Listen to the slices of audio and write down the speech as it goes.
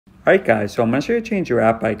Alright guys, so I'm going to show you how to change your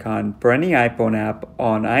app icon for any iPhone app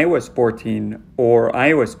on iOS 14 or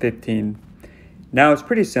iOS 15. Now it's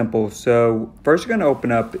pretty simple. So first you're going to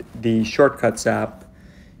open up the Shortcuts app.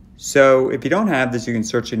 So if you don't have this, you can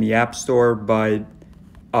search in the App Store, but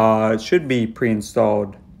it should be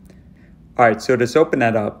pre-installed. Alright, so just open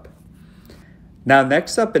that up. Now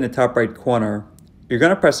next up in the top right corner, you're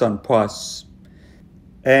going to press on plus.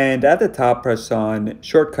 And at the top, press on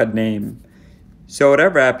Shortcut Name. So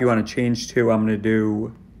whatever app you want to change to, I'm going to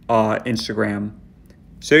do Instagram.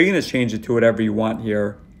 So you're going to change it to whatever you want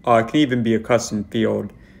here. It can even be a custom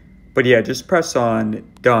field. But yeah, just press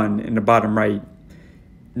on Done in the bottom right.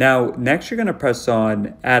 Now, next you're going to press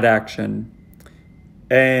on Add Action.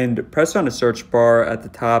 And press on the search bar at the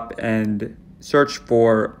top and search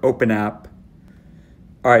for Open App.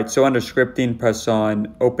 Alright, so under Scripting, press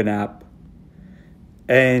on Open App.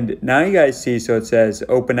 And now you guys see, so it says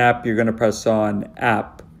Open App, you're going to press on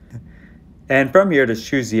App. And from here, just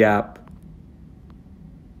choose the app.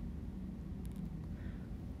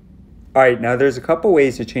 Alright, now there's a couple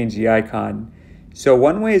ways to change the icon. So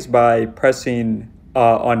one way is by pressing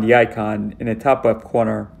on the icon in the top left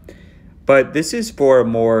corner. But this is for a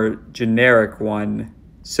more generic one.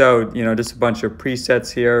 So, just a bunch of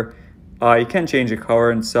presets here. You can change the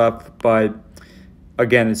color and stuff, but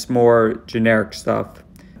again, it's more generic stuff.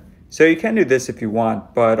 So you can do this if you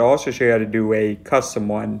want, but I'll also show you how to do a custom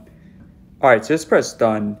one. Alright, so just press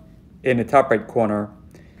Done in the top right corner.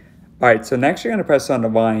 Alright, so next you're going to press on the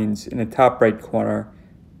lines in the top right corner.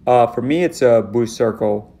 For me, it's a blue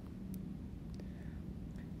circle.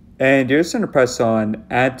 And you're just going to press on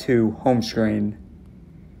Add to Home Screen.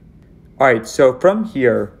 Alright, so from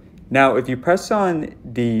here, now if you press on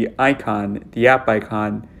the icon, the app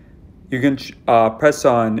icon, you can press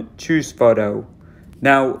on Choose Photo.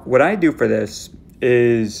 Now, what I do for this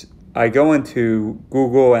is I go into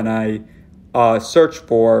Google and I search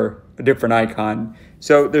for a different icon.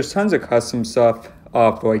 So there's tons of custom stuff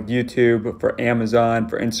for like YouTube, for Amazon,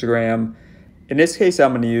 for Instagram. In this case,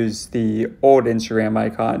 I'm going to use the old Instagram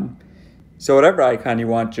icon. So whatever icon you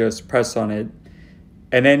want, just press on it.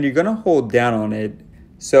 And then you're going to hold down on it.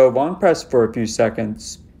 So long press for a few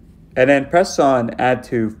seconds. And then press on Add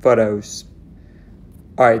to Photos.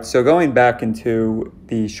 Alright, so going back into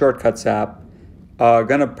the Shortcuts app,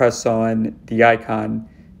 gonna press on the icon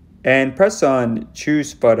and press on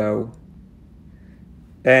Choose Photo.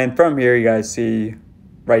 And from here, you guys see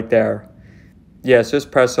right there. Yes,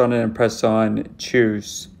 just press on it and press on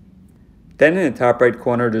Choose. Then in the top right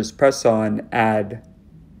corner, just press on Add.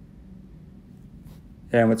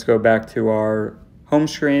 And let's go back to our home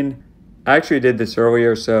screen. I actually did this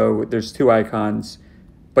earlier, so there's two icons.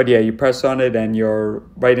 But yeah, you press on it and you're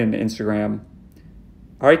right in Instagram.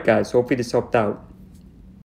 Alright guys, hopefully this helped out.